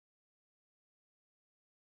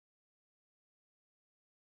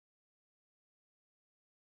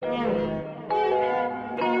I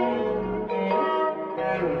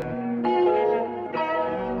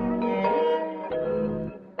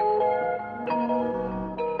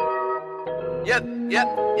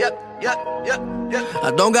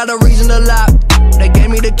don't got a reason to lie. They gave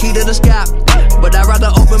me the key to the sky, but I'd rather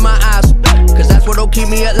open my eyes, cause that's what'll keep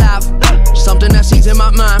me alive. Something that sees in my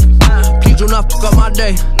mind. Please do not fuck up my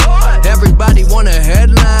day. Everybody want a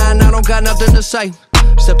headline, I don't got nothing to say,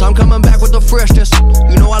 except I'm coming back with the freshness.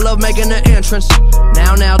 You know I love making the entrance.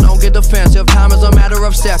 Now, don't get defensive. Time is a matter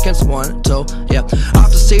of seconds. 1, 2, yeah.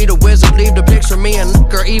 Off to see the wizard, leave the picture. Me and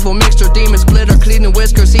liquor, evil mixture, demons, glitter, cleaning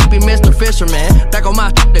whiskers. He be Mr. Fisherman, back on my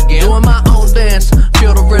again. Doing my own dance,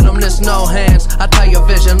 feel the rhythm, there's no hands. I tell your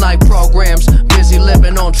vision like programs. Busy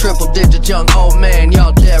living on triple digits, young old man,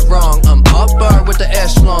 y'all dead wrong. I'm upper with the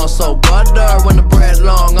echelon, so butter when the bread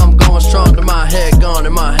long. I'm going strong to my head gone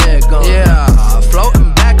and my head gone. Yeah,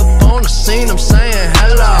 floating back up on the scene, I'm saying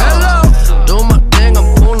hello. Do my thing,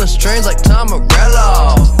 I'm pulling strings like Tom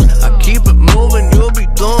Morello. I keep it moving, you'll be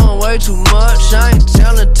doing way too much. I ain't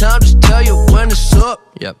telling time, just tell you when it's up.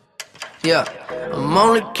 Yeah, I'm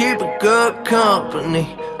only keeping good company.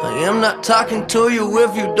 I am not talking to you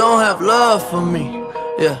if you don't have love for me.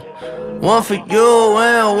 Yeah, one for you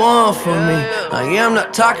and one for me. I am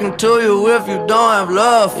not talking to you if you don't have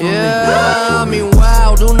love for me. I mean,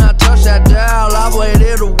 wow, do not touch that dial. I've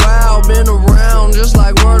waited a while, been around just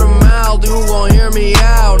like word of mouth. You gon' hear me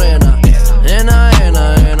out, and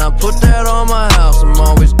I put that on my house. I'm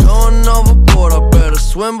always going overboard, I better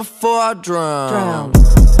swim before I drown.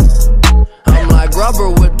 I'm like rubber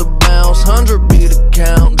with the bounce, 100 beat the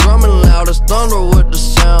count, drumming loud as thunder with the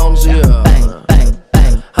sounds, yeah. Bang, bang,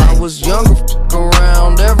 bang. I was younger, f***ing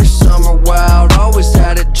around, every summer wild, always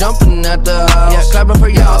had it jumping at the house. Yeah, clapping for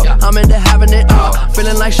y'all, I'm into having it all,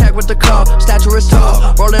 feeling like Shaq with the call, stature is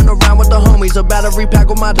tall, rolling around with the homies, a battery pack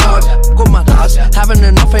with my dogs, with my thoughts, having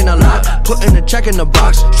enough ain't a lot, putting a check in the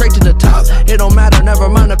box, straight to the top, it don't matter, never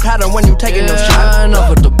mind the pattern when you taking them shots. Enough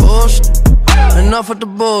with the bullshit, enough with the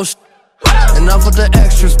bullshit. Enough with the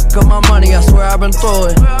extras, got my money, I swear I've been through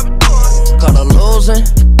it. Caught a losing,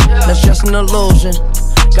 that's just an illusion.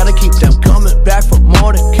 Gotta keep them coming back for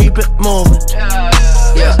more to keep it moving.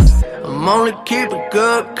 Yeah, I'm only keeping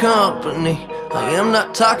good company. I am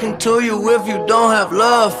not talking to you if you don't have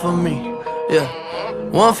love for me. Yeah,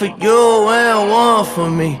 one for you and one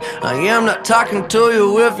for me. I am not talking to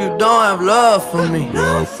you if you don't have love for me.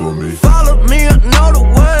 Follow me, I know the